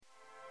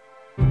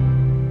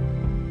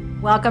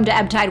Welcome to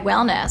Ebb-Tide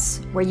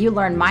Wellness, where you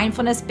learn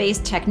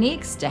mindfulness-based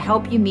techniques to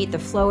help you meet the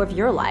flow of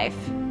your life.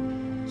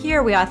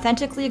 Here we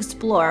authentically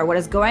explore what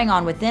is going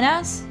on within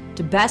us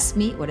to best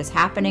meet what is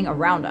happening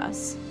around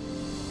us.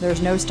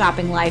 There's no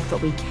stopping life,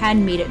 but we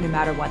can meet it no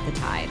matter what the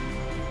tide.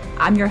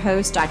 I'm your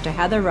host, Dr.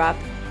 Heather Rupp,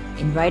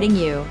 inviting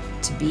you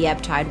to be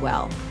Ebb-Tide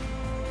Well.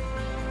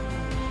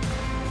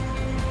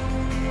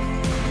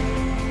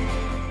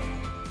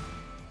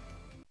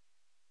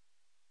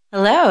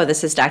 Hello,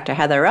 this is Dr.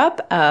 Heather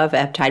Rupp of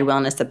Ebb-Tide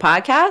Wellness, the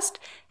podcast.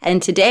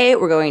 And today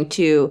we're going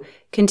to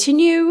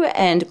continue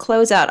and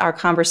close out our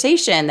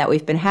conversation that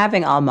we've been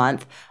having all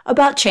month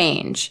about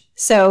change.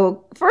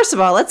 So first of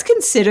all, let's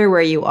consider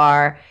where you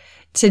are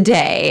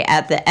today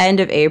at the end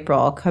of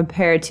April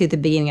compared to the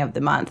beginning of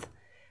the month.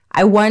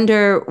 I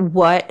wonder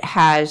what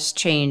has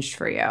changed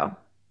for you.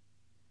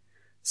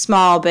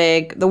 Small,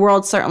 big, the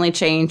world's certainly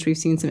changed. We've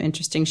seen some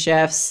interesting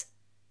shifts.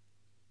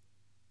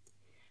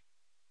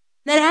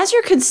 Then as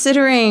you're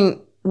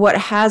considering what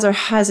has or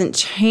hasn't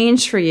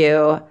changed for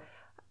you,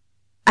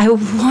 I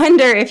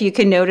wonder if you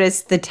can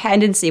notice the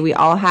tendency we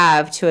all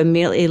have to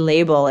immediately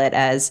label it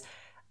as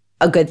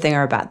a good thing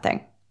or a bad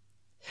thing.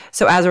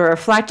 So as we're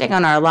reflecting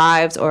on our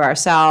lives or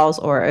ourselves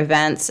or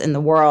events in the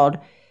world,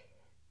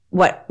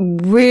 what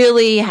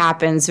really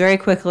happens very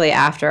quickly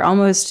after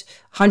almost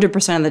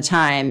 100% of the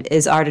time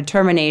is our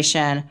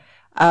determination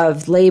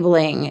of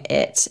labeling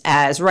it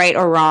as right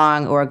or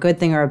wrong or a good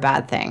thing or a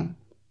bad thing.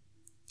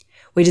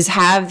 We just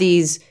have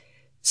these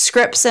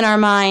scripts in our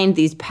mind,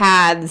 these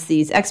paths,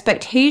 these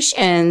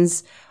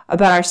expectations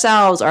about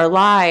ourselves, our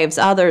lives,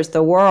 others,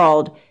 the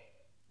world,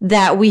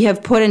 that we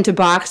have put into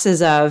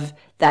boxes of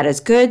that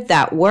is good,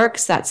 that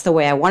works, that's the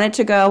way I want it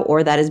to go,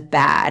 or that is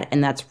bad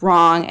and that's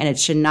wrong and it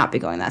should not be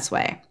going this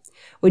way.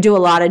 We do a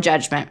lot of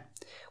judgment.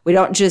 We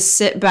don't just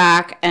sit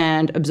back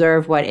and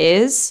observe what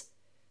is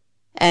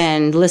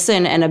and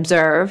listen and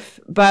observe,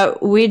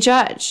 but we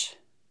judge.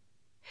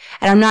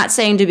 And I'm not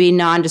saying to be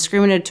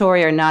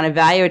non-discriminatory or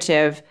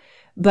non-evaluative,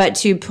 but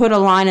to put a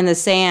line in the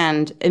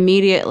sand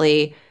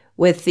immediately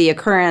with the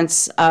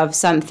occurrence of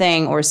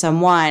something or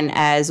someone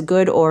as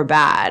good or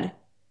bad.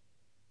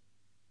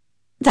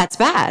 That's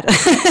bad.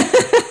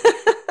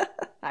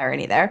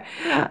 Irony there.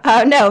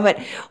 No, but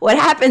what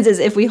happens is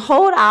if we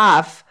hold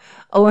off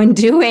on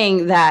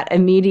doing that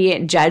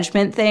immediate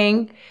judgment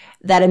thing,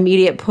 that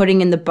immediate putting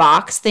in the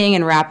box thing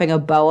and wrapping a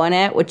bow on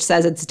it, which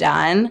says it's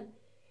done,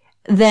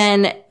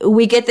 then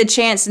we get the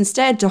chance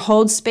instead to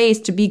hold space,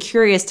 to be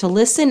curious, to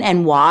listen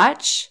and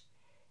watch,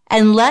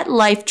 and let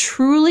life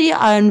truly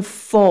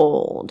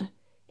unfold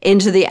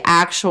into the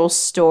actual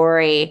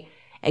story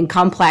and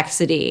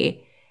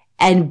complexity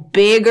and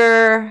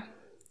bigger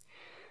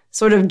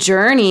sort of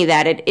journey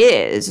that it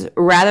is,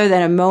 rather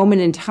than a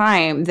moment in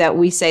time that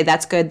we say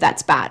that's good,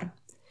 that's bad.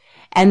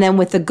 And then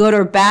with the good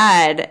or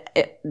bad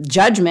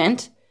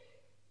judgment,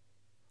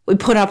 we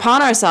put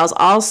upon ourselves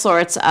all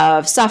sorts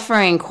of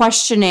suffering,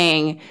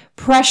 questioning,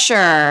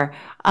 pressure,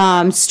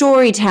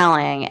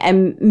 storytelling,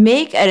 and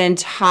make an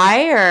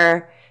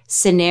entire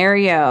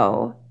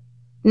scenario,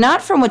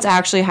 not from what's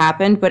actually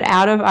happened, but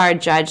out of our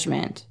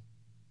judgment.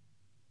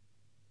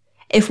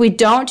 If we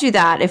don't do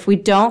that, if we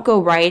don't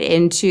go right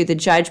into the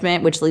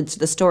judgment, which leads to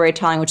the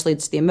storytelling, which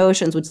leads to the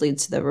emotions, which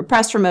leads to the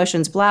repressed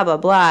emotions, blah, blah,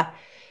 blah.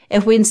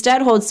 If we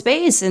instead hold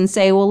space and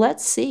say, well,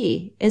 let's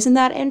see, isn't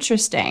that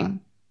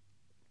interesting?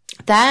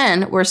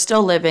 Then we're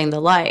still living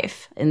the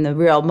life in the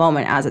real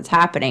moment as it's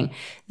happening.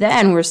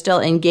 Then we're still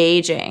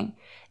engaging.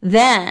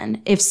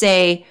 Then if,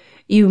 say,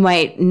 you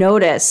might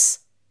notice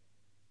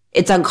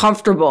it's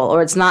uncomfortable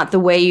or it's not the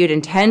way you'd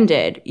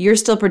intended, you're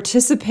still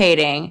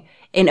participating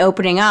in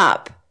opening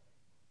up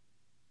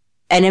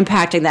and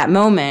impacting that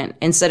moment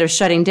instead of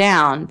shutting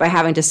down by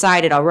having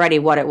decided already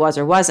what it was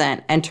or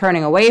wasn't and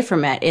turning away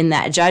from it in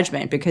that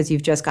judgment because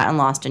you've just gotten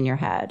lost in your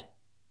head.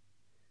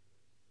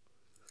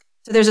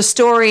 So there's a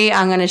story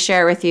I'm going to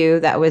share with you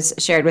that was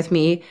shared with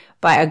me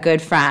by a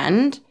good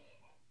friend.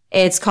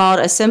 It's called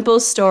A Simple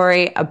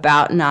Story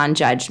About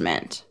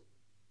Non-Judgment.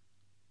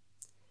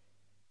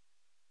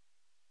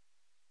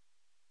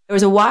 There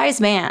was a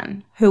wise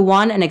man who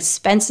won an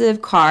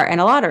expensive car in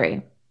a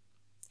lottery.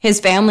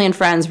 His family and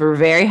friends were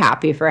very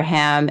happy for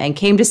him and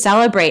came to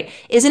celebrate.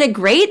 "Isn't it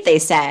great?" they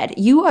said.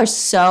 "You are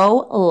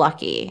so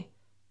lucky."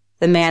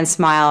 The man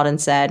smiled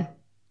and said,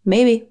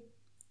 "Maybe."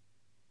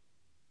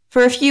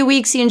 For a few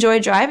weeks, he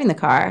enjoyed driving the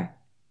car.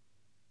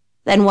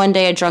 Then one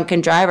day, a drunken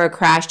driver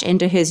crashed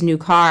into his new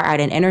car at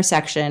an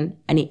intersection,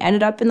 and he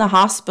ended up in the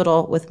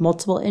hospital with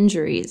multiple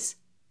injuries.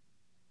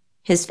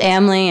 His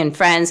family and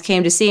friends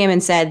came to see him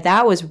and said,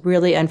 "That was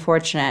really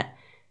unfortunate."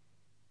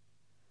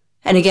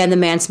 And again, the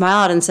man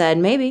smiled and said,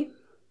 "Maybe."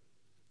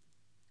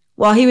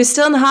 While he was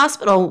still in the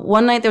hospital,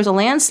 one night there was a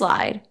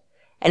landslide,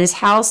 and his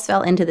house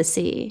fell into the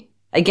sea.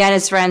 Again,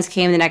 his friends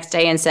came the next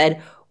day and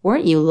said,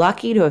 "Weren't you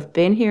lucky to have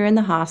been here in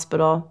the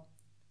hospital?"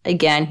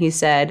 Again, he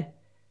said,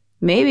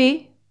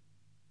 "Maybe."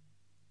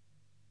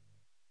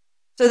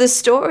 So the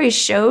story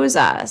shows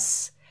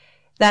us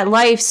that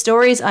life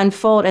stories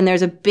unfold and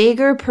there's a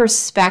bigger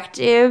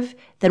perspective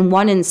than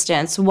one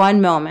instance,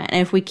 one moment.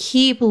 And if we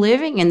keep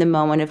living in the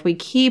moment, if we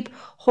keep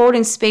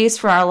holding space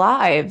for our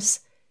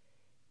lives,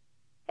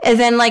 and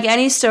then like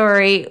any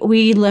story,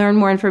 we learn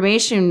more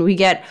information, we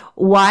get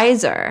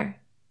wiser.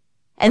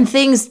 And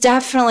things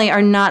definitely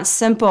are not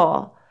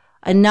simple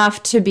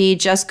enough to be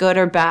just good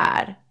or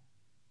bad.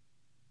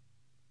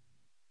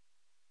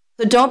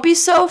 So don't be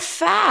so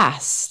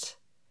fast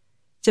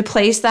to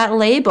place that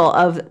label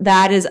of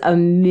that is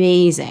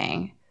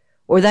amazing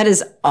or that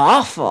is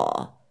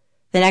awful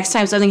the next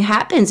time something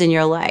happens in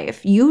your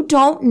life. You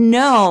don't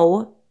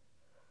know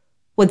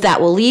what that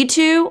will lead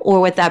to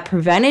or what that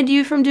prevented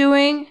you from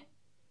doing.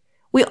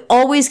 We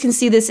always can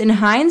see this in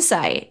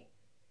hindsight.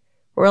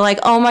 We're like,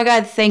 oh my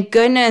God, thank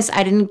goodness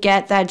I didn't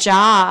get that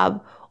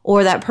job,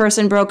 or that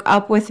person broke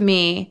up with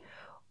me,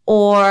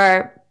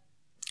 or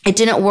it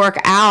didn't work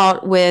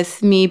out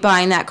with me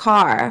buying that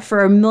car.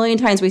 For a million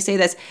times we say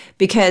this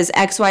because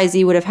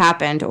XYZ would have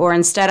happened, or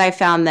instead I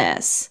found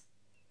this.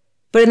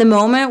 But in the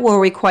moment, were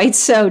we quite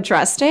so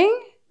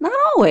trusting? Not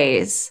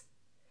always.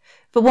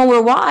 But when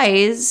we're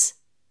wise,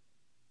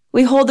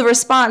 we hold the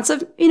response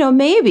of,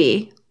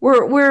 maybe.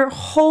 We're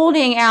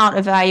holding out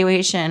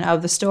evaluation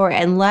of the story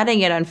and letting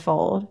it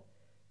unfold.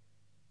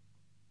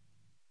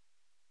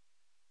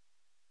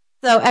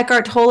 So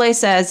Eckhart Tolle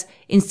says,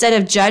 instead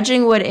of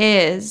judging what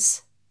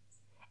is,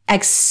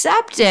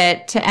 accept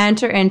it to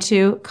enter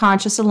into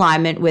conscious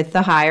alignment with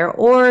the higher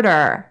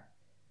order.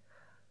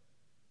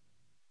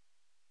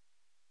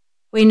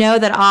 We know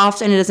that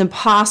often it is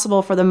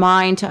impossible for the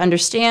mind to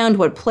understand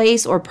what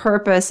place or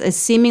purpose a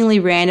seemingly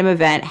random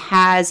event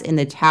has in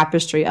the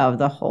tapestry of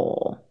the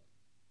whole.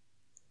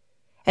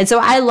 And so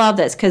I love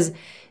this because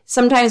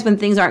sometimes when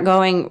things aren't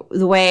going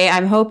the way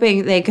I'm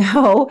hoping they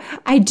go,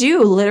 I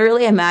do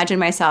literally imagine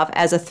myself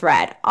as a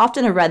thread,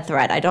 often a red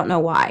thread, I don't know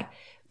why,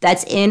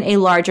 that's in a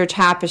larger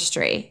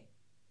tapestry.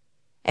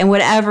 And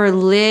whatever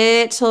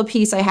little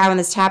piece I have in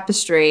this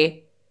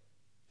tapestry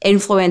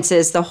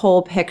influences the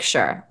whole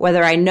picture,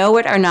 whether I know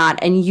it or not,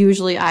 and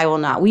usually I will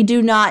not. We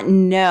do not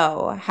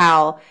know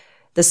how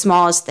the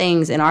smallest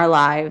things in our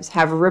lives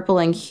have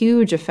rippling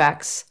huge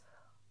effects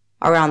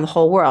around the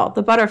whole world,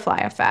 the butterfly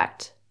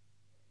effect.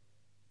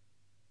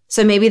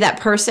 So maybe that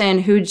person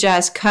who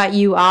just cut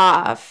you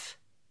off,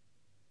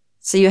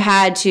 so you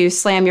had to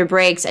slam your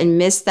brakes and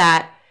miss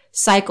that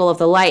cycle of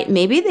the light,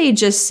 maybe they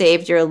just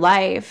saved your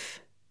life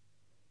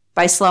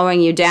by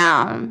slowing you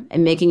down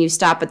and making you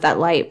stop at that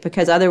light,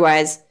 because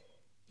otherwise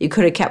you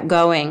could have kept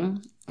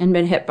going and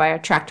been hit by a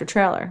tractor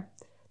trailer.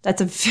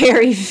 That's a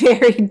very,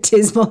 very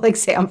dismal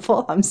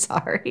example. I'm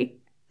sorry.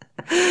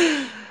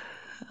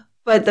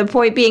 But the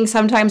point being,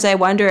 sometimes I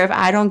wonder if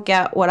I don't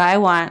get what I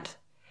want,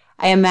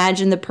 I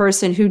imagine the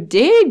person who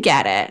did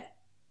get it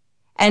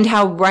and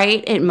how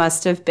right it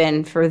must have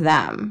been for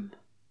them.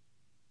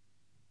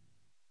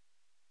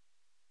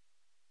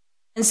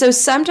 And so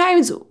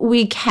sometimes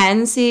we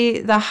can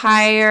see the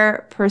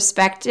higher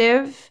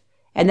perspective,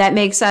 and that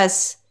makes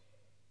us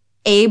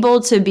able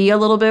to be a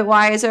little bit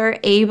wiser,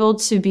 able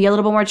to be a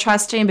little bit more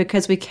trusting,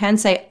 because we can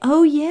say,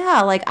 oh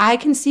yeah, like I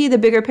can see the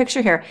bigger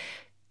picture here.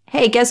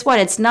 Hey, guess what?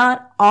 It's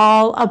not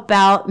all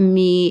about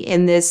me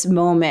in this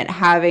moment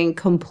having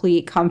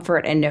complete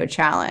comfort and no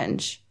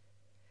challenge.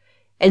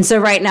 And so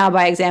right now,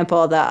 by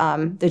example,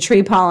 the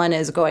tree pollen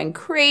is going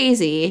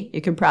crazy. You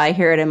can probably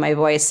hear it in my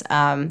voice.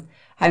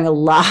 Having a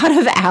lot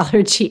of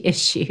allergy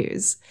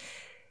issues.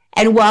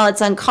 And while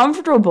it's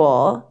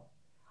uncomfortable,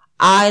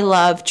 I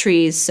love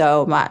trees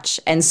so much.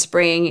 And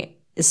spring,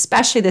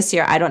 especially this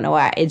year, I don't know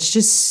why, it's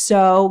just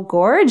so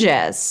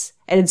gorgeous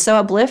and it's so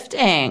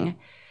uplifting.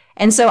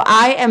 And so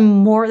I am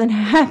more than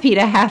happy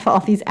to have all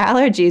these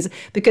allergies,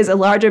 because a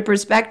larger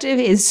perspective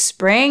is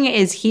spring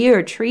is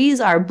here. Trees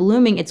are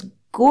blooming. It's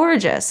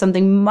gorgeous.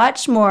 Something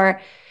much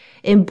more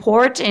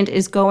important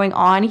is going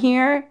on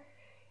here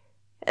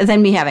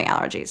than me having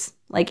allergies.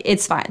 Like,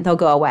 it's fine. They'll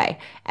go away.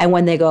 And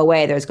when they go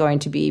away, there's going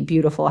to be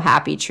beautiful,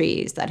 happy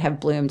trees that have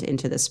bloomed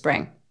into the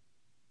spring.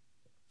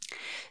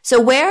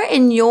 So where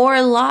in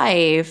your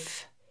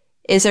life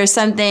is there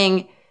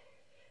something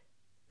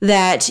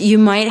that you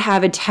might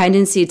have a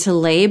tendency to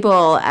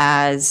label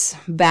as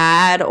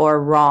bad or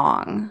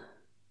wrong,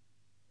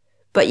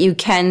 but you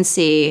can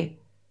see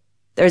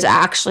there's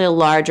actually a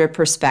larger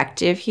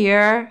perspective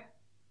here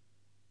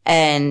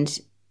and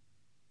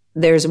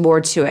there's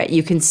more to it?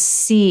 You can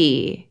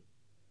see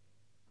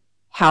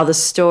how the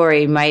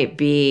story might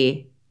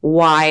be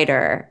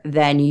wider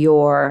than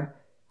your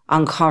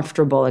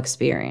uncomfortable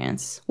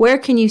experience. Where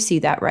can you see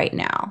that right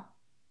now?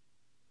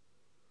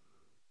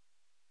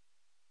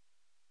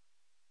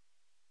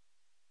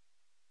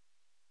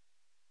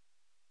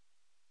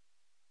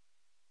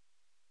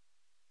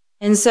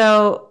 And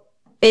so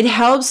it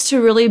helps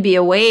to really be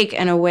awake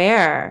and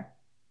aware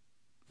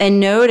and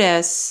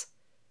notice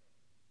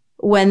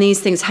when these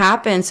things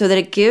happen, so that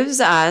it gives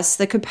us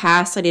the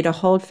capacity to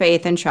hold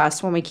faith and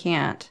trust when we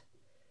can't.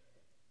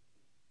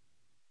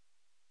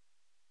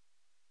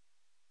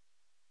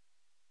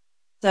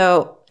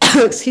 So,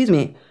 excuse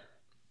me.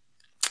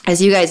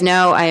 as you guys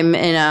know, I'm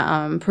in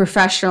a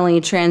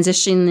professionally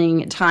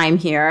transitioning time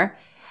here,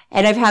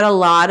 and I've had a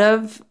lot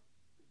of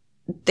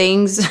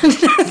things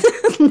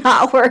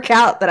not work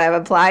out that I've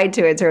applied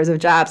to in terms of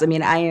jobs. I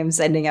mean, I am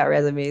sending out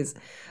resumes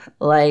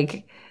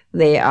like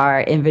they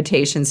are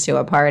invitations to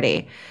a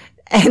party,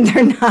 and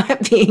they're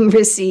not being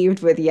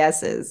received with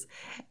yeses.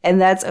 And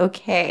that's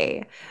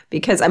okay,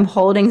 because I'm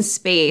holding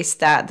space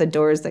that the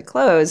doors that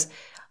close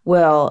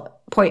will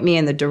point me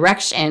in the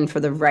direction for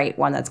the right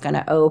one that's going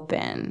to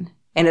open.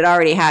 And it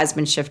already has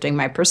been shifting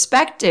my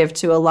perspective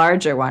to a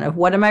larger one of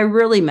what am I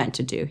really meant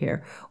to do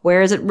here?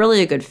 Where is it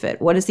really a good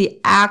fit? What is the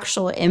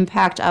actual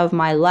impact of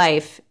my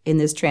life in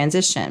this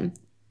transition?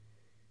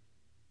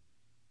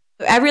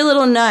 Every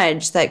little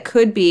nudge that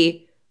could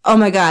be, oh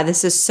my God,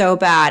 this is so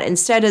bad,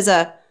 instead is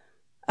a,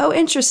 oh,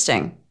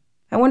 interesting.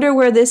 I wonder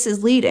where this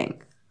is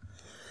leading.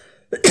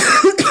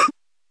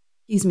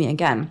 Excuse me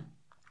again.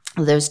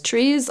 Those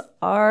trees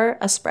are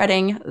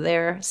spreading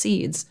their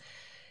seeds.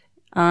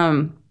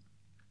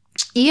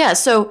 Yeah,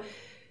 so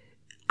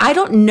I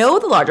don't know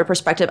the larger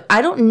perspective.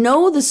 I don't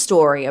know the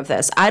story of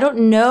this. I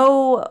don't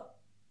know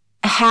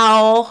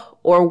how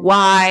or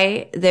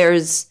why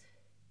there's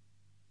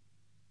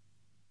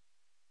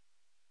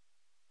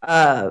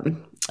a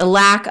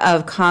lack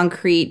of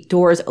concrete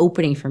doors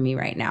opening for me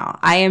right now.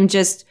 I am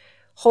just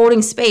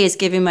holding space,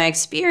 giving my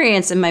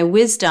experience and my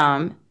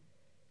wisdom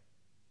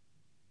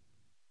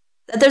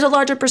that there's a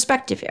larger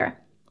perspective here.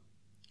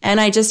 And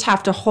I just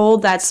have to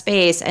hold that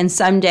space. And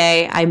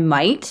someday I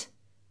might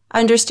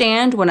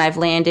understand when I've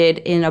landed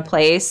in a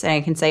place and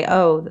I can say,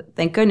 oh,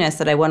 thank goodness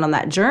that I went on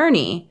that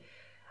journey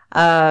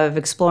of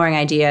exploring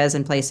ideas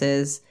and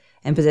places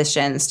and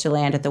positions to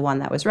land at the one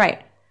that was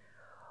right.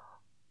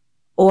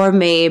 Or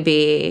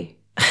maybe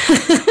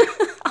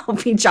I'll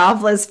be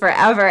jobless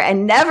forever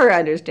and never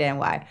understand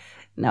why.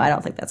 No, I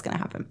don't think that's going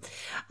to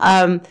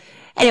happen.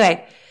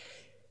 Anyway,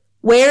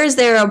 where is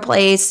there a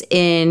place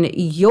in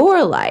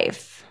your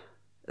life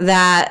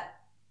that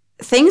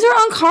things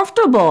are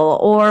uncomfortable,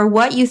 or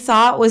what you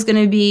thought was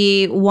going to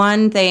be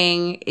one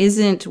thing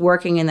isn't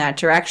working in that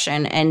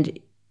direction, and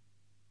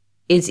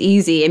it's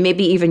easy, and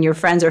maybe even your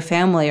friends or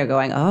family are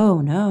going,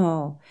 oh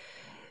no.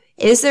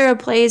 Is there a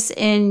place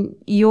in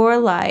your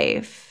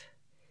life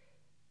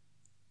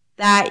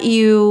that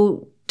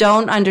you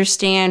don't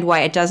understand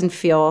why it doesn't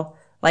feel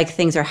like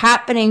things are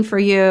happening for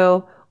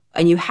you,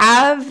 and you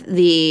have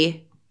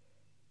the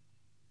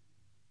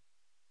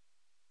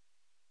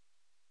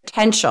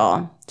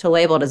potential to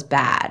label it as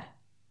bad?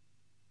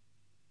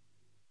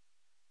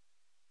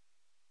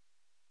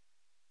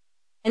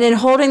 And in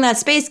holding that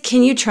space,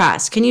 can you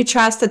trust? Can you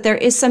trust that there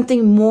is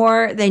something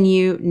more than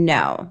you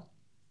know?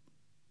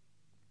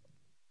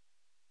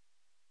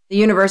 The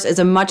universe is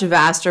a much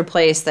vaster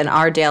place than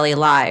our daily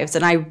lives.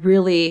 And I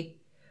really,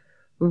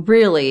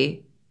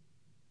 really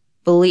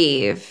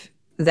believe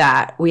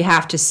that we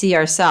have to see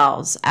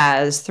ourselves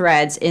as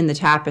threads in the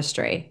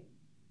tapestry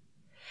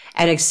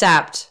and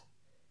accept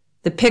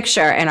the picture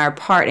and our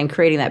part in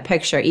creating that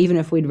picture, even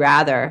if we'd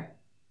rather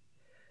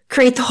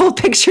create the whole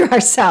picture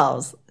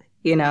ourselves,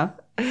 you know?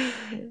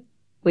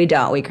 We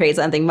don't. We create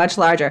something much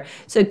larger.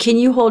 So can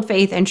you hold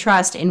faith and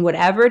trust in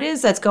whatever it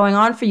is that's going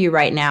on for you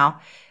right now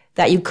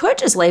that you could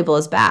just label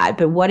as bad?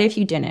 But what if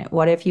you didn't?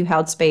 What if you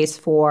held space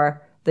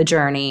for the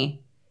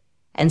journey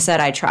and said,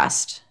 I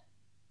trust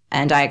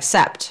and I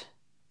accept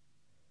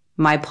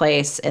my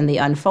place in the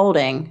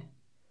unfolding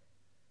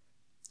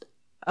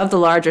of the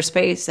larger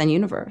space and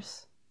universe?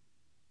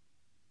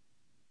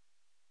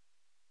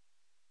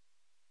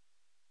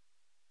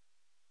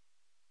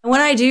 When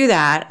I do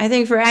that, I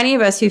think for any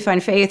of us who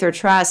find faith or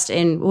trust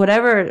in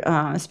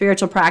whatever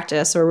spiritual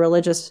practice or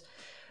religious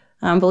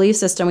belief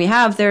system we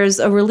have, there's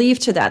a relief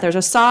to that. There's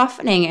a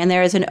softening and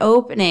there is an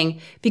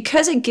opening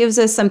because it gives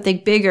us something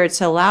bigger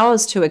to allow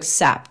us to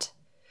accept.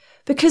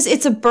 Because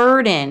it's a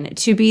burden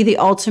to be the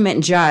ultimate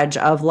judge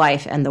of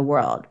life and the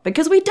world.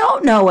 Because we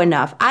don't know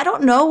enough. I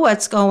don't know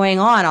what's going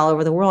on all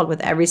over the world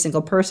with every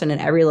single person and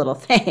every little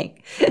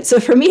thing. So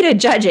for me to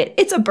judge it,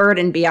 it's a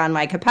burden beyond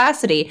my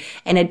capacity,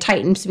 and it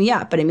tightens me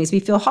up, and it makes me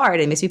feel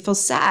hard. It makes me feel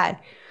sad.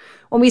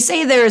 When we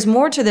say there is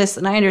more to this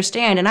than I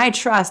understand, and I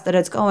trust that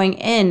it's going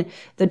in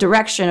the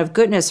direction of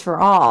goodness for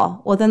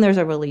all, well, then there's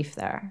a relief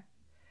there.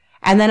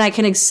 And then I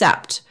can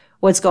accept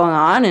what's going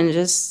on and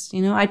just,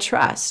 I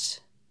trust.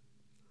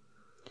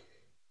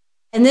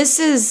 And this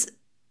is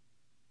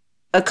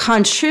a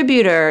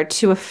contributor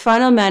to a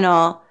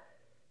fundamental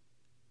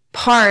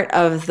part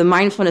of the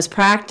mindfulness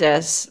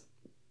practice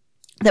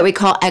that we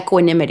call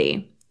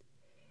equanimity.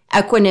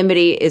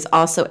 Equanimity is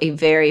also a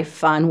very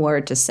fun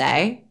word to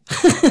say.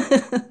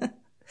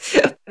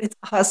 It's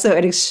also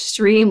an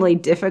extremely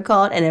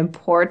difficult and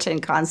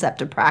important concept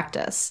to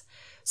practice.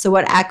 So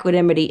what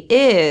equanimity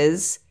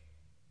is,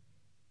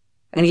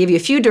 I'm going to give you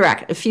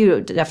a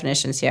few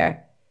definitions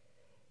here.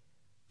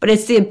 But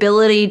it's the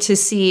ability to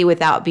see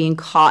without being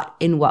caught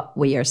in what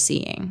we are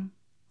seeing.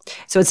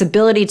 So it's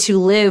ability to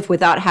live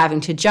without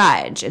having to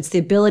judge. It's the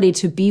ability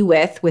to be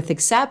with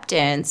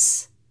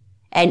acceptance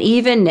and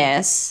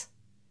evenness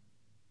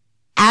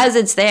as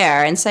it's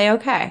there and say,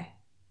 okay,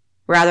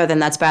 rather than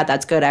that's bad,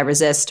 that's good, I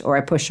resist, or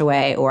I push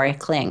away, or I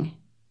cling.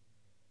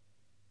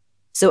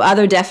 So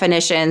other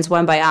definitions,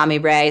 one by Ami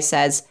Ray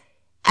says,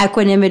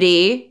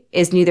 equanimity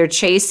is neither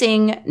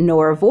chasing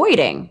nor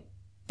avoiding,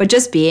 but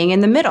just being in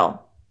the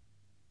middle.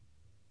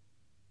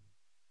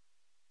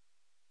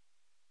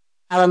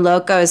 Alan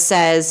Loco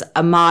says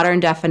a modern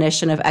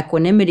definition of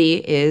equanimity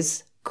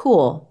is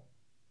cool.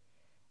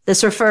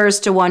 This refers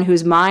to one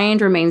whose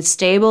mind remains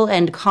stable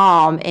and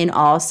calm in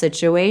all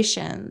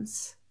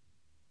situations.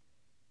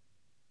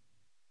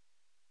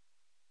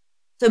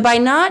 So by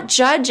not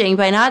judging,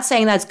 by not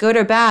saying that's good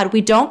or bad,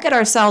 we don't get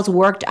ourselves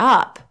worked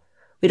up.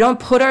 We don't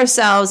put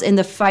ourselves in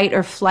the fight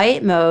or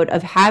flight mode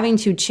of having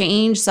to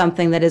change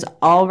something that has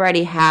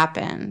already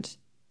happened.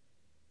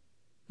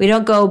 We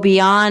don't go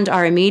beyond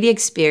our immediate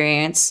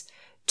experience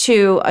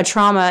to a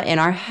trauma in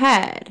our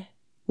head.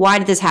 Why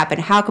did this happen?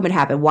 How come it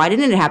happened? Why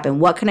didn't it happen?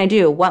 What can I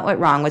do? What went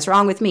wrong? What's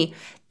wrong with me?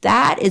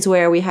 That is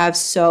where we have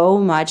so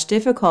much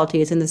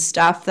difficulty. It's in the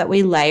stuff that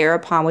we layer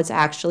upon what's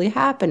actually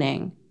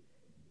happening.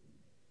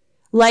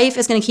 Life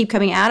is going to keep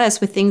coming at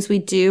us with things we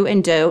do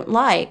and don't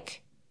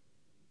like.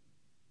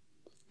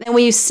 And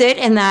when you sit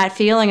in that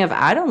feeling of,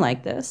 I don't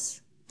like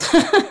this.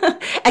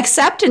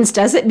 Acceptance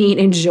doesn't mean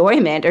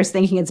enjoyment or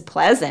thinking it's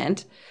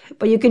pleasant,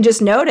 but you can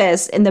just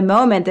notice in the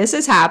moment, this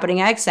is happening,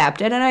 I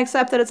accept it, and I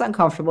accept that it's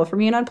uncomfortable for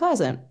me and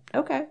unpleasant.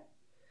 Okay.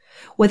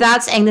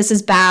 Without saying this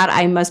is bad,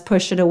 I must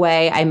push it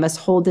away, I must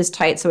hold this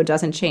tight so it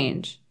doesn't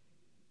change.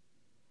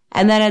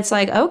 And then it's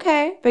like,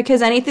 okay,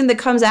 because anything that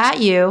comes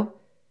at you,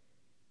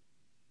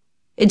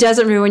 it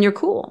doesn't ruin your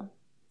cool.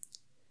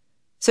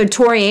 So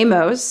Tori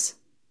Amos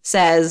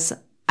says,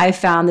 I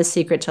found the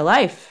secret to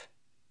life.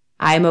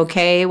 I'm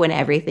okay when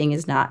everything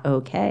is not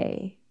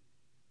okay.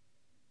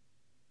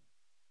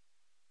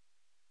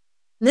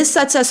 This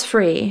sets us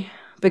free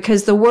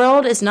because the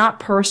world is not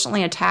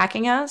personally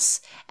attacking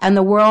us and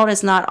the world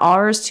is not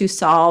ours to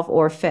solve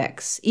or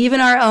fix, even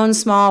our own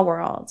small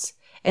worlds.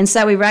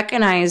 Instead, we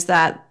recognize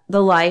that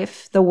the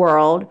life, the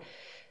world,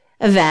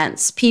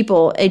 events,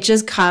 people, it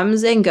just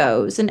comes and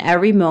goes, and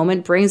every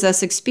moment brings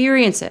us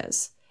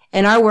experiences.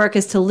 And our work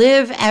is to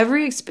live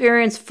every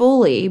experience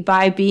fully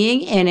by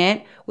being in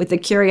it with a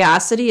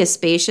curiosity, a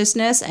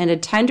spaciousness, and a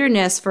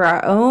tenderness for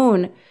our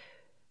own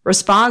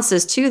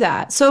responses to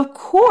that. So of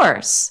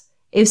course,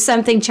 if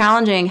something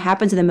challenging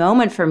happens in the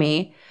moment for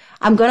me,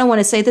 I'm going to want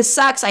to say, this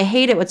sucks. I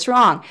hate it. What's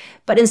wrong?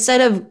 But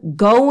instead of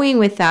going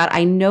with that,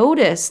 I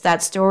notice that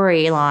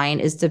storyline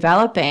is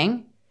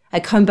developing. I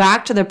come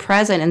back to the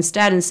present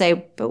instead and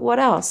say, but what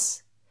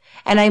else?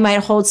 And I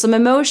might hold some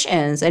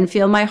emotions and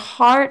feel my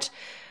heart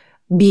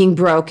being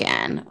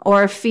broken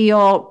or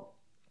feel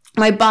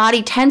my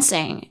body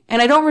tensing.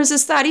 And I don't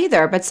resist that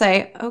either, but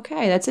say,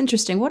 okay, that's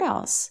interesting. What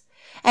else?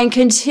 And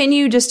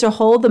continue just to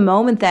hold the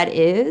moment that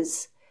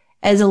is,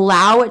 as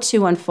allow it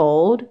to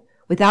unfold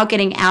without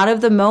getting out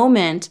of the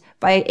moment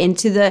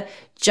into the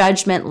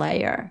judgment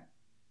layer.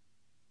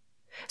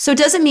 So it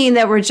doesn't mean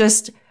that we're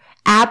just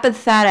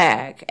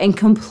apathetic and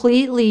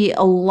completely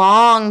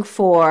along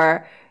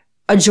for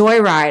a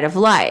joyride of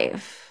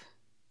life.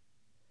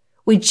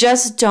 We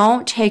just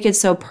don't take it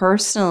so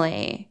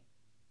personally.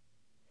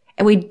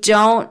 And we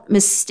don't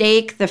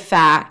mistake the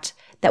fact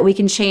that we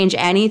can change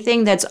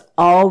anything that's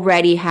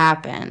already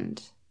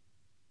happened.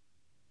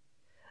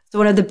 So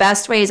one of the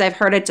best ways I've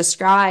heard it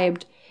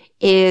described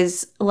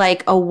is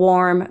like a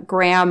warm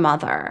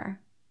grandmother.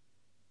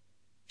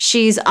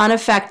 She's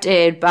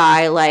unaffected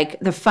by like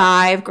the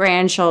 5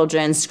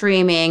 grandchildren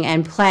screaming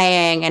and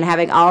playing and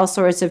having all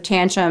sorts of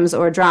tantrums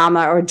or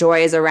drama or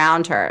joys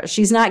around her.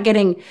 She's not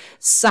getting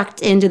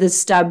sucked into the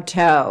stub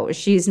toe.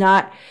 She's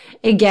not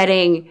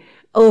getting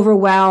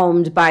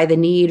overwhelmed by the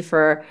need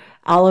for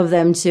all of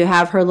them to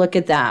have her look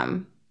at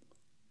them.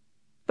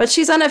 But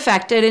she's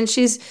unaffected and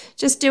she's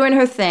just doing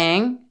her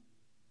thing,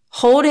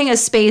 holding a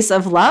space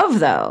of love,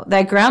 though.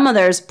 That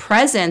grandmother's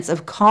presence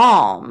of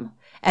calm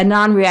and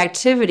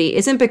non-reactivity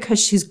isn't because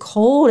she's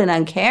cold and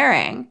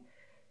uncaring,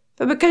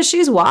 but because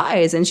she's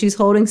wise and she's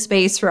holding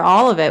space for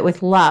all of it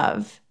with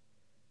love.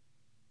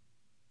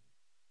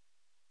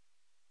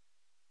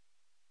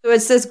 So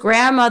it's this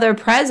grandmother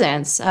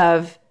presence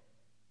of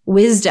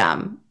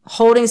wisdom,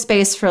 holding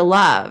space for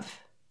love.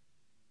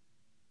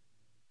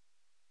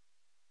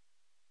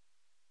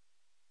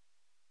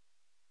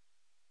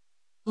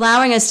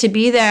 Allowing us to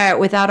be there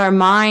without our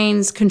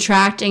minds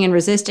contracting and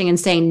resisting and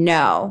saying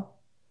no,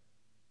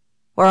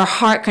 or our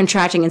heart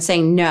contracting and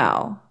saying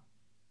no.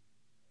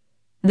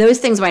 Those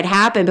things might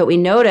happen, but we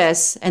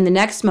notice, and the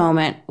next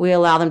moment we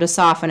allow them to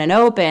soften and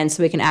open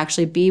so we can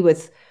actually be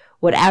with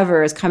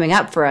whatever is coming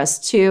up for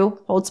us to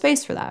hold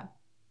space for that.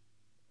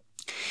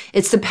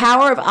 It's the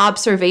power of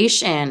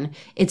observation.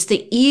 It's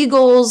the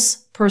eagle's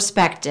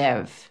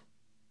perspective.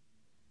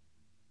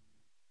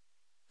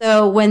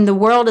 So when the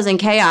world is in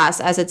chaos,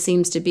 as it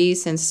seems to be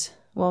since,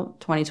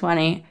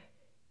 2020,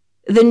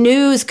 the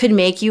news could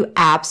make you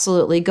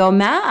absolutely go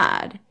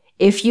mad.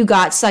 if you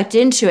got sucked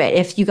into it,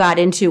 if you got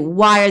into,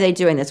 why are they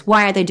doing this?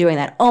 Why aren't they doing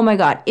that? Oh my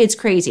God, it's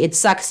crazy. It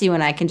sucks you.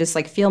 And I can just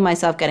like feel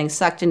myself getting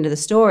sucked into the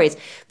stories.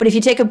 But if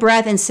you take a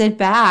breath and sit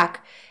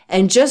back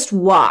and just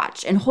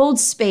watch and hold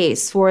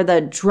space for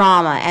the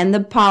drama and the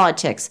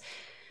politics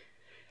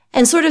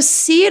and sort of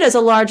see it as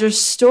a larger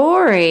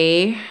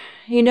story,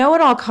 you know,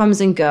 it all comes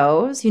and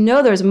goes. You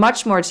know, there's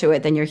much more to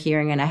it than you're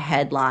hearing in a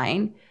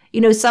headline. You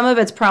know, some of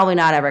it's probably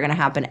not ever going to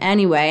happen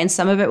anyway, and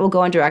some of it will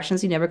go in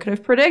directions you never could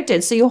have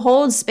predicted. So you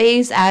hold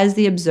space as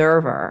the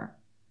observer.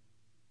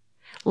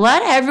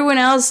 Let everyone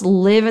else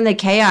live in the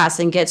chaos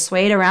and get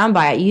swayed around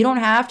by it. You don't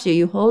have to.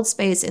 You hold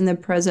space in the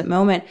present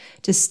moment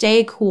to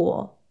stay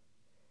cool.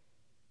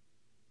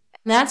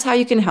 And that's how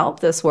you can help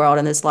this world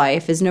and this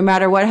life, is no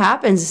matter what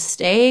happens,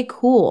 stay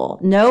cool.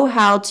 Know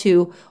how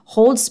to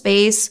hold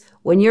space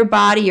when your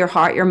body, your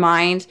heart, your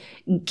mind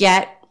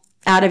get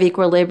out of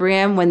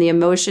equilibrium, when the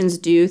emotions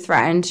do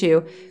threaten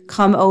to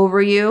come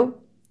over you.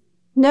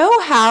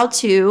 Know how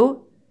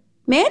to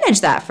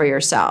manage that for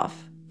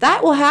yourself.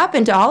 That will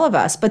happen to all of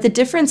us. But the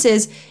difference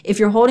is, if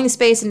you're holding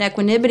space and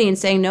equanimity and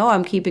saying, no,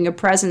 I'm keeping a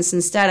presence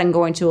instead, I'm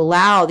going to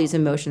allow these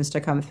emotions to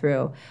come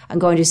through, I'm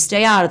going to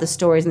stay out of the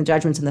stories and the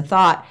judgments and the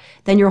thought,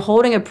 then you're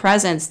holding a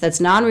presence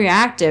that's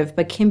non-reactive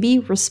but can be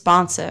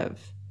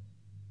responsive.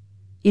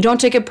 You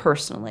don't take it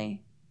personally.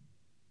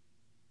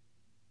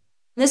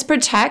 This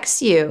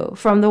protects you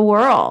from the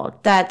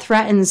world that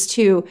threatens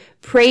to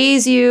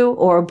praise you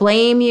or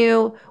blame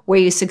you, where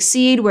you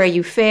succeed, where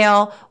you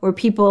fail, where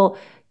people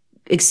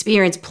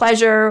experience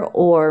pleasure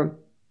or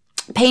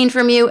pain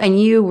from you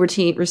and you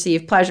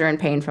receive pleasure and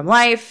pain from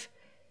life.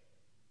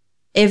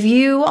 If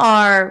you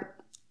are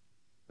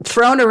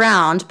thrown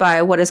around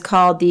by what is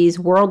called these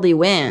worldly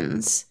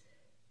winds,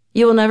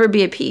 you will never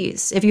be at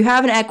peace. If you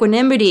have an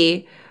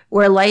equanimity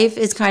where life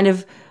is kind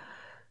of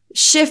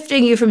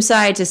shifting you from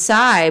side to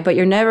side, but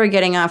you're never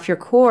getting off your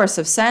course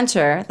of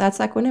center, that's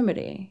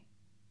equanimity.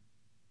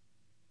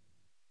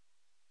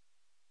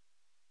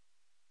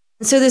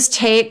 And so this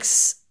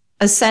takes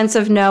a sense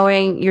of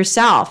knowing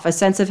yourself, a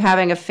sense of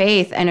having a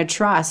faith and a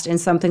trust in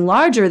something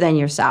larger than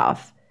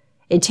yourself.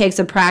 It takes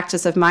a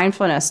practice of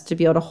mindfulness to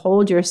be able to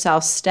hold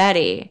yourself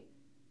steady.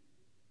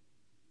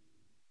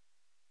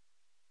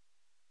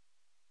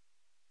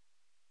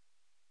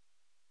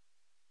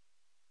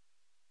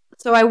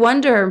 So I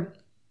wonder,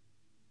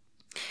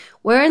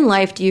 where in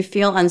life do you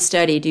feel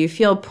unsteady? Do you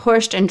feel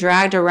pushed and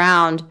dragged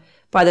around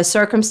by the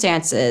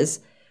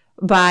circumstances,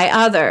 by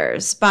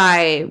others,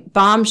 by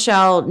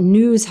bombshell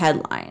news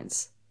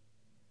headlines?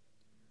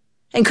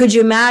 And could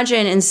you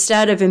imagine,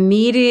 instead of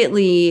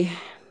immediately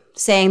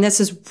saying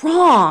this is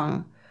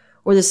wrong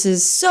or this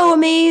is so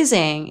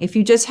amazing, if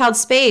you just held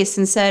space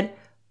and said,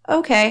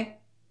 okay,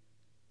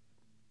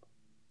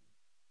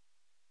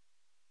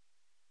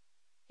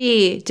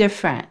 be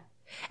different.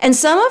 And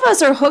some of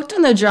us are hooked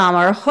on the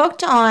drama or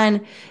hooked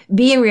on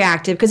being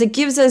reactive because it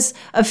gives us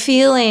a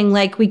feeling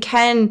like we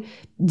can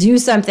do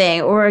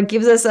something, or it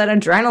gives us an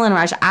adrenaline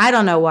rush. I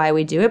don't know why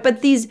we do it,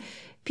 but these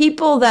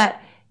people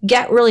that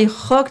get really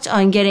hooked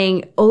on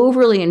getting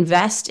overly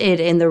invested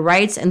in the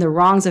rights and the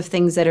wrongs of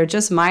things that are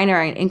just minor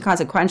and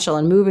inconsequential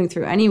and moving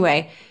through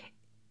anyway,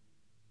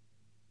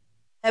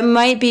 it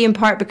might be in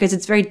part because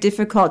it's very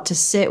difficult to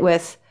sit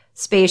with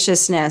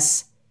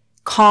spaciousness,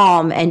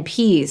 calm, and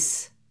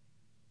peace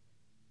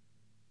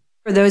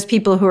for those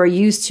people who are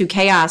used to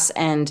chaos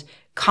and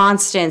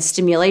constant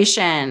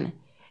stimulation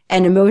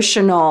and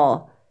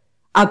emotional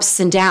ups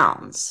and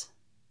downs.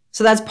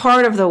 So that's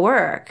part of the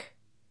work,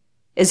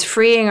 is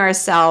freeing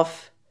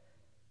ourselves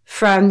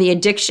from the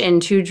addiction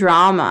to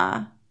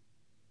drama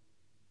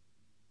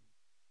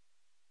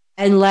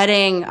and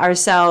letting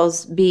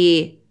ourselves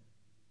be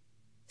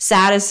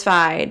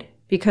satisfied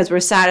because we're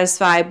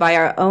satisfied by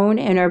our own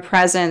inner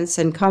presence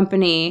and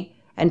company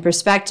and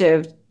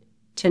perspective,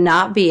 to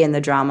not be in the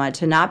drama,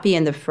 to not be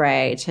in the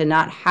fray, to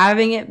not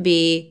having it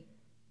be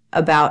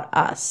about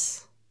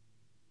us.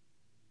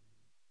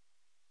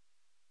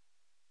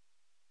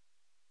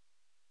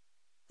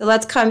 So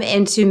let's come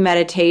into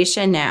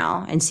meditation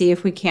now and see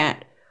if we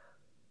can't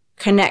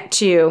connect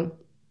to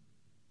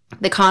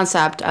the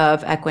concept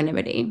of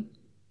equanimity.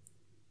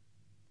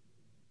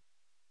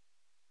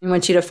 I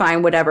want you to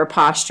find whatever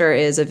posture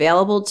is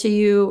available to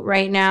you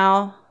right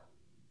now.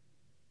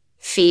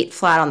 Feet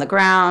flat on the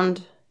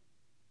ground.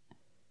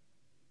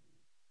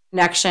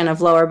 Connection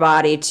of lower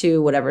body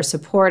to whatever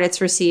support it's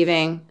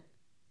receiving.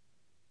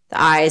 The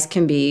eyes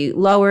can be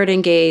lowered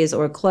in gaze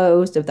or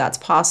closed if that's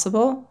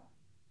possible.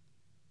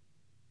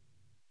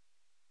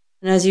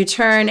 And as you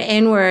turn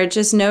inward,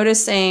 just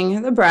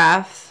noticing the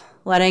breath,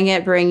 letting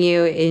it bring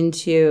you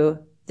into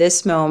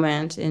this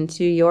moment,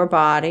 into your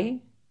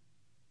body.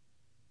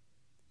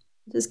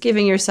 Just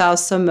giving yourself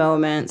some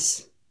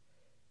moments to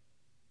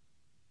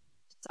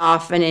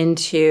soften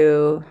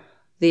into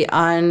the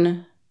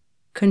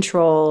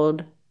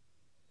uncontrolled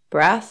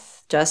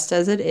breath, just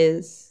as it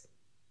is.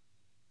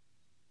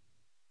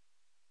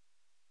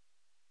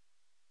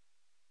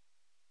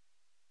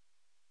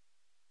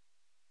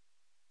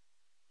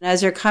 And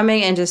as you're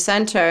coming into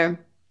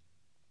center,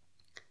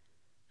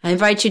 I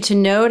invite you to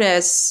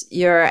notice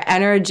your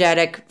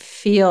energetic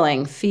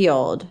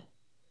field,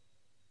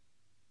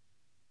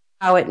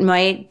 how it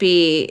might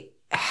be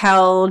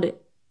held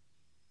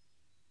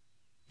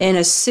in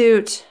a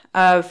suit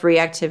of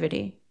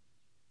reactivity.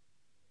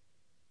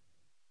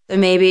 So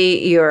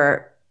maybe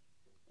you're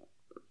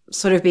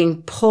sort of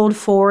being pulled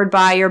forward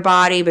by your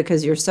body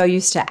because you're so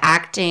used to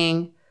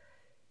acting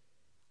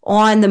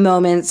on the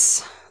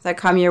moments that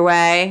come your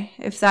way.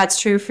 If that's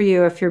true for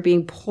you, if you're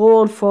being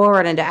pulled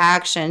forward into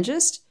action,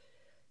 just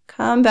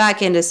come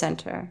back into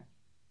center.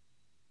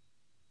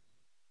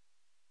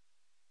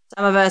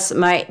 Some of us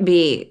might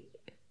be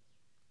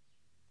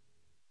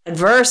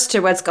adverse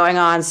to what's going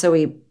on, so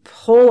we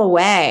pull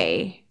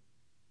away.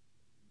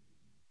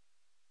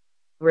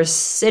 We're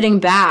sitting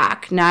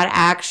back, not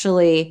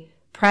actually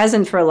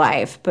present for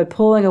life, but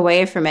pulling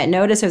away from it.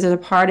 Notice if there's a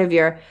part of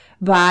your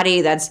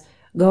body that's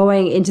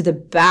going into the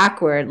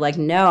backward, like,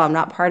 no, I'm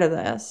not part of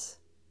this.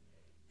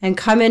 And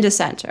come into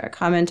center,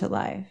 come into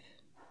life.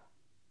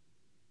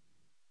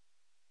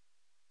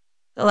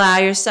 Allow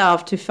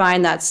yourself to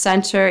find that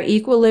center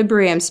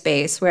equilibrium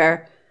space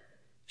where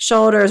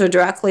shoulders are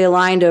directly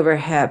aligned over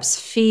hips,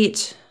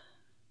 feet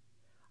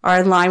are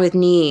in line with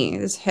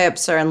knees,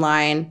 hips are in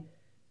line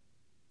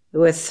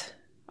with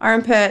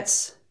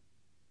armpits.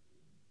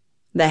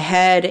 The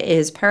head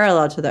is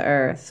parallel to the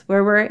earth,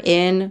 where we're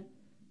in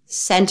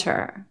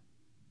center.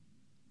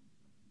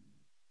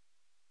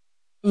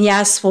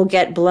 Yes, we'll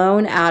get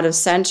blown out of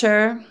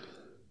center,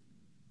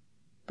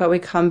 but we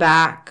come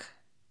back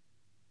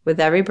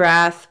with every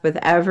breath, with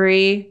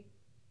every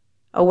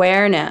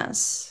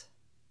awareness.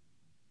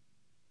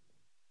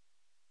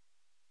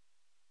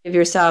 Give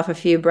yourself a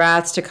few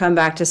breaths to come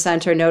back to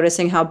center,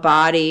 noticing how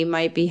body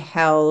might be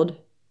held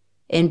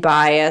in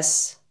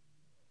bias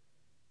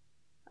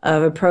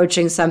of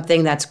approaching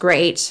something that's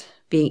great,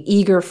 being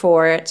eager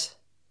for it,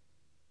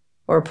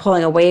 or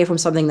pulling away from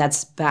something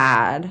that's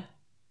bad.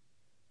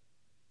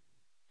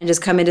 And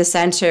just come into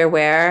center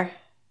where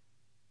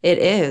it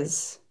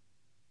is.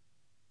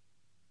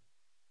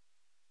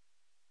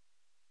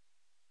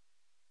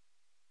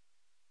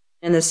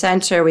 In the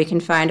center, we can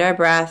find our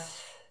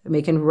breath, and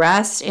we can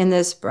rest in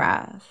this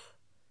breath.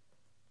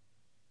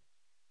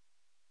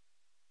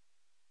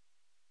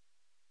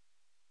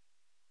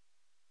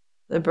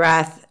 The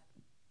breath,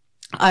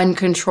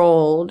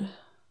 uncontrolled,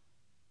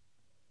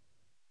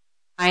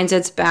 finds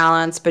its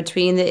balance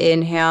between the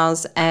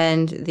inhales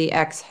and the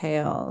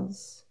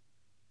exhales.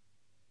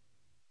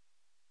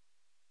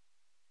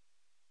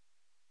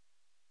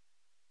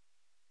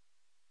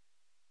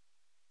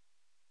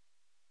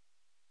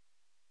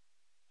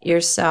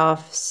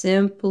 Yourself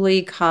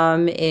simply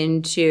come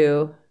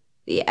into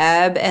the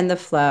ebb and the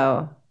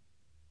flow,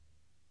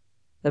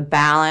 the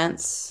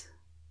balance,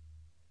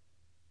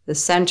 the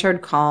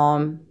centered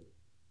calm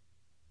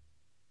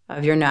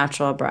of your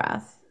natural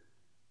breath.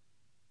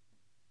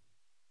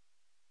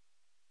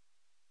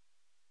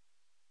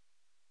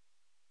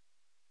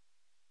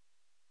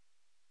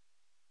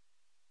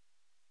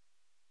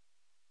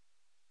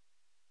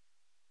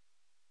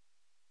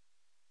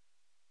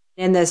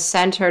 In this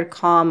centered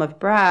calm of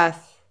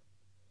breath,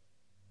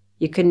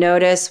 you can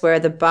notice where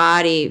the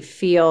body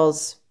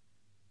feels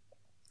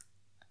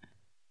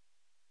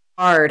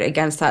hard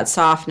against that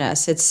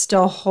softness. It's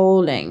still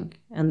holding,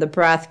 and the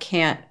breath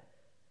can't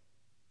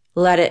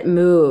let it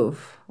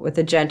move with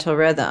a gentle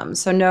rhythm.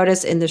 So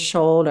notice in the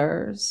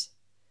shoulders,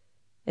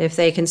 if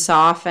they can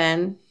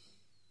soften,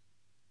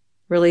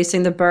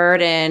 releasing the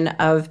burden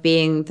of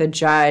being the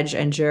judge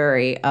and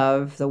jury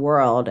of the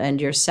world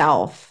and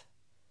yourself.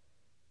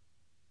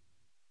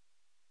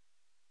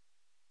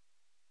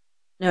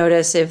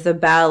 Notice if the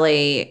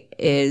belly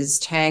is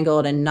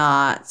tangled in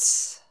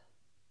knots,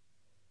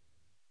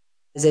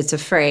 as it's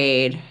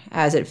afraid,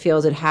 as it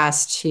feels it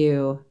has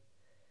to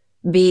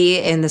be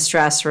in the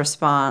stress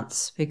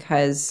response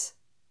because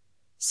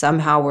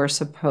somehow we're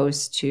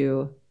supposed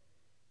to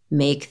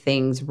make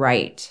things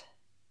right.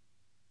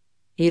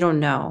 You don't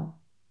know.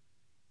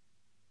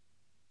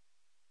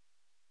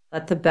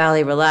 Let the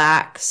belly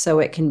relax so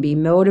it can be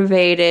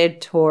motivated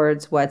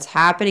towards what's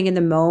happening in the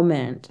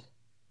moment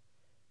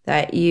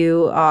that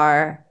you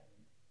are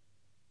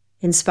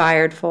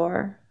inspired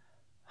for,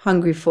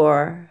 hungry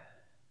for,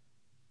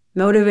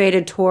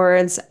 motivated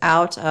towards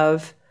out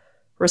of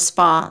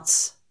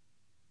response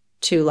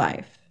to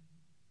life,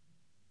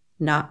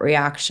 not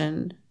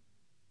reaction,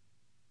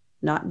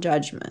 not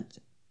judgment.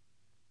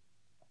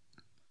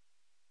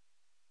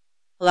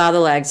 Allow the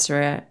legs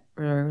to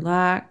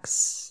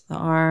relax, the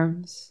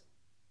arms.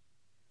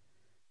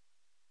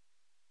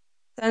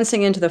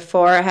 Sensing into the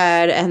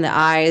forehead and the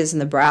eyes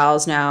and the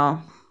brows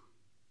now.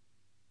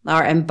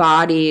 Our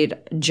embodied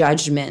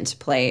judgment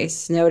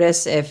place.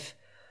 Notice if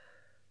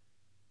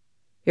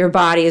your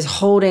body is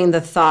holding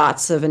the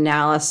thoughts of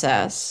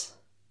analysis.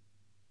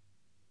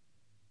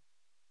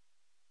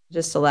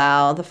 Just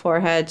allow the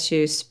forehead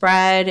to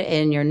spread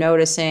and you're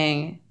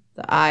noticing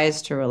the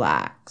eyes to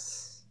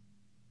relax.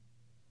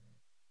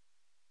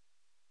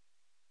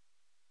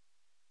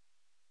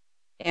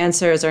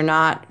 Answers are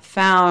not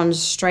found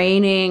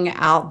straining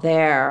out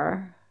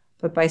there,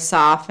 but by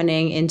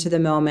softening into the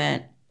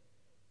moment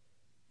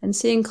and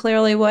seeing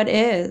clearly what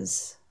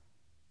is.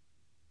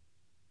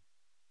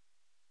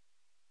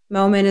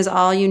 Moment is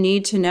all you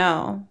need to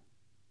know.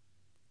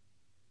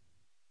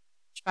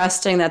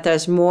 Trusting that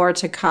there's more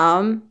to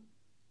come,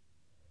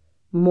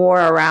 more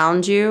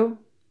around you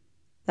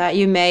that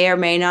you may or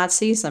may not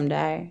see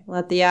someday.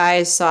 Let the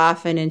eyes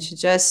soften into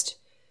just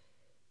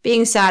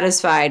being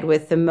satisfied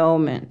with the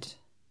moment,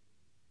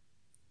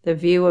 the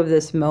view of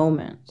this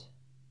moment.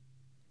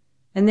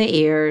 And the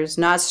ears,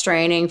 not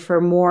straining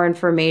for more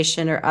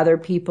information or other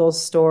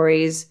people's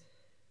stories,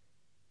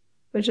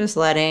 but just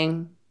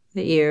letting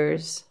the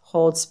ears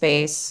hold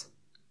space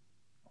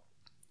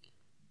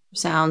for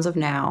sounds of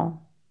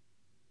now.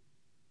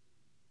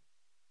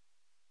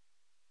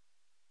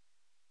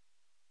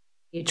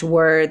 Each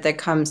word that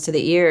comes to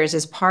the ears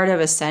is part of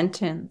a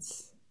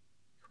sentence.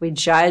 If we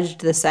judged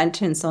the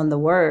sentence on the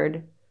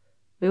word,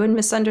 we would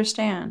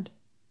misunderstand.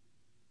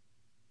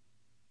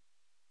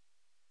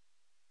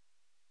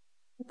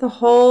 Let the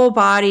whole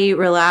body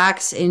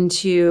relax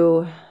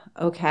into,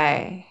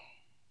 okay,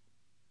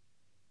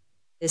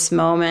 this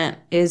moment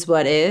is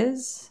what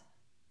is.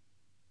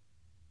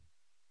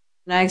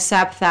 And I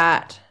accept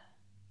that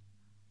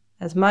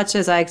as much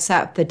as I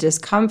accept the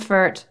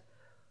discomfort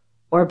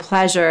or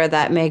pleasure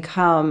that may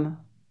come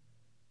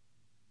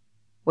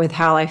with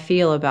how I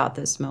feel about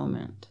this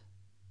moment.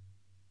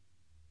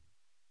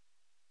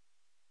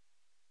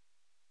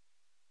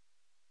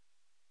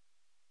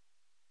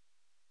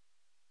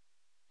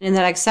 In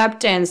that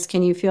acceptance,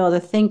 can you feel the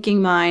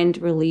thinking mind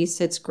release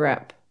its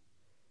grip?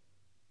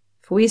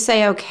 If we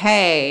say,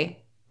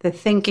 okay, the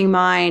thinking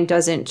mind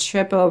doesn't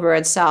trip over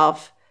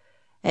itself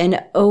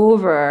and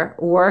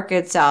overwork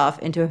itself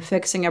into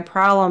fixing a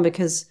problem,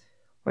 because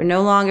we're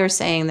no longer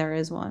saying there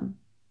is one.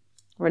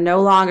 We're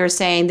no longer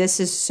saying this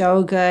is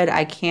so good,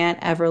 I can't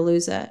ever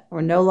lose it.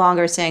 We're no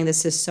longer saying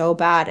this is so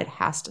bad, it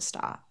has to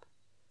stop.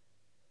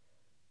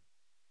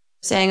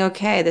 Saying,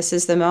 okay, this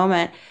is the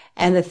moment,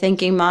 and the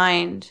thinking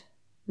mind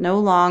no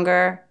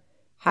longer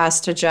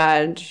has to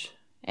judge,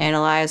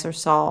 analyze, or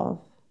solve.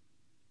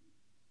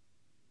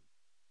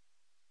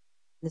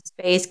 The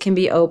space can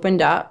be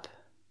opened up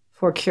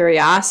for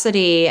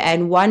curiosity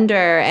and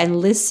wonder and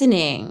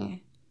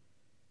listening.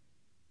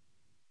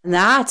 And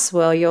that's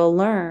where you'll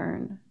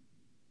learn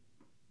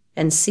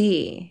and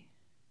see.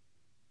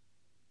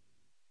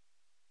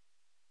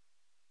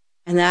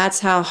 And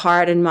that's how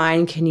heart and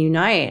mind can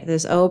unite.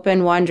 This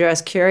open,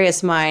 wondrous,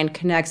 curious mind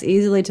connects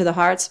easily to the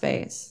heart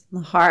space.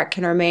 The heart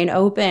can remain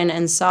open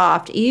and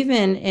soft,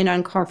 even in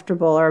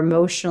uncomfortable or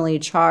emotionally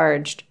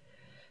charged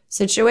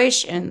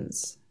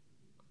situations.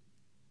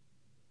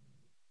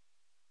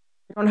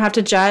 We don't have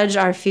to judge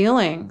our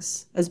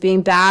feelings as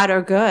being bad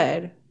or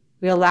good.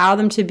 We allow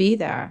them to be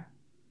there.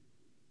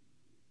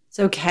 It's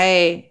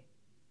okay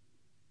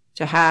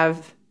to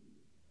have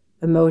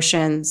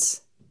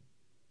emotions.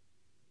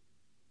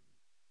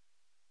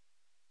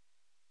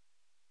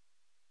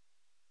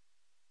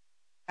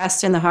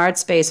 Rest in the heart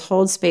space,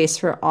 hold space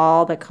for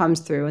all that comes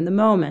through in the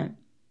moment,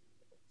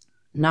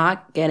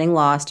 not getting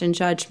lost in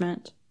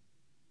judgment.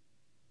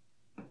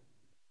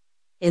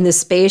 In the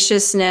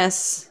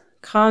spaciousness,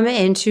 come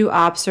into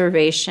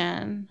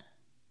observation.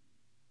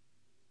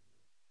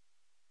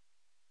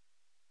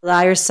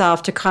 Allow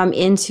yourself to come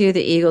into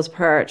the eagle's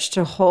perch,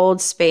 to hold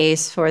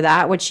space for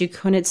that which you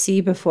couldn't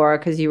see before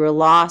because you were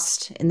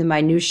lost in the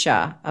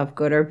minutia of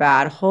good or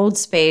bad. Hold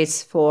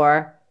space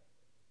for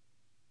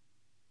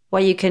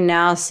what you can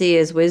now see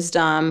as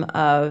wisdom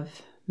of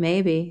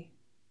maybe.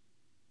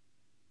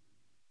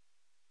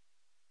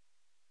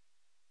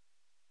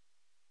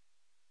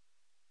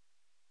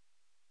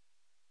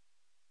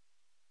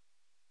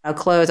 I'll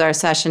close our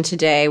session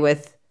today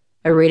with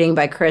a reading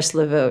by Chris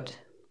LeVote.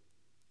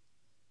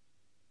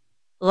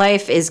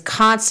 Life is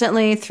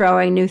constantly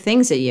throwing new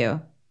things at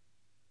you.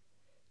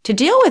 To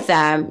deal with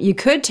them, you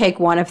could take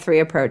one of three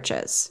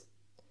approaches.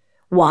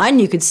 One,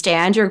 you could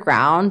stand your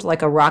ground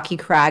like a rocky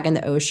crag in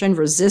the ocean,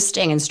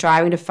 resisting and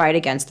striving to fight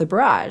against the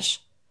barrage.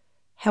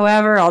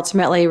 However,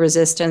 ultimately,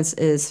 resistance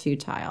is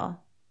futile.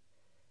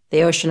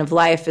 The ocean of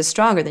life is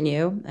stronger than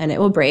you, and it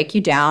will break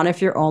you down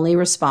if your only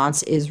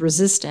response is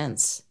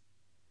resistance.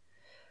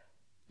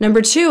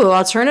 Number two,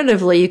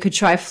 alternatively, you could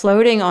try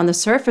floating on the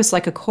surface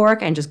like a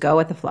cork and just go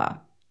with the flow.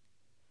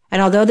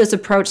 And although this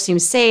approach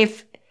seems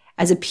safe,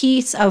 as a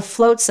piece of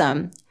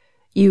flotsam,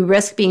 you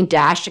risk being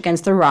dashed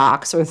against the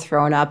rocks or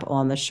thrown up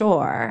on the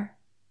shore.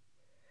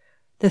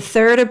 The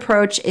third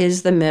approach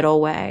is the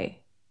middle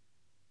way.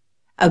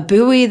 A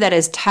buoy that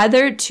is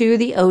tethered to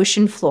the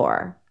ocean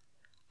floor,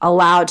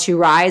 allowed to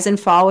rise and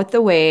fall with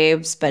the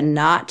waves, but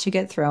not to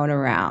get thrown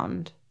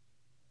around.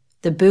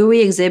 The buoy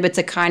exhibits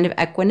a kind of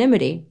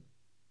equanimity,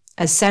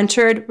 a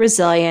centered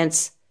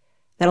resilience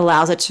that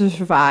allows it to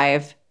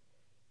survive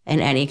in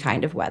any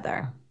kind of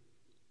weather.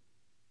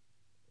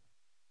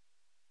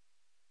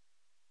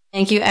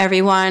 Thank you,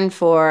 everyone,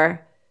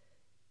 for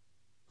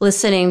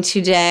listening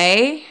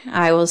today.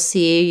 I will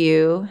see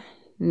you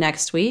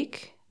next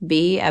week.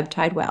 Be Ebb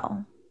Tide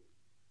Well.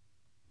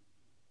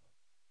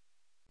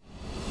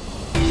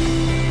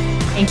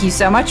 Thank you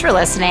so much for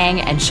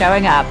listening and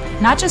showing up,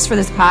 not just for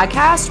this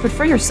podcast, but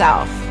for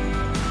yourself.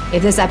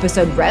 If this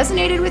episode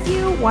resonated with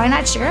you, why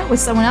not share it with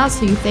someone else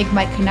who you think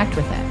might connect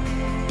with it?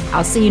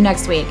 I'll see you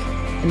next week.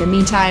 In the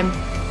meantime,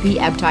 be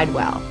Ebb Tide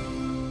Well.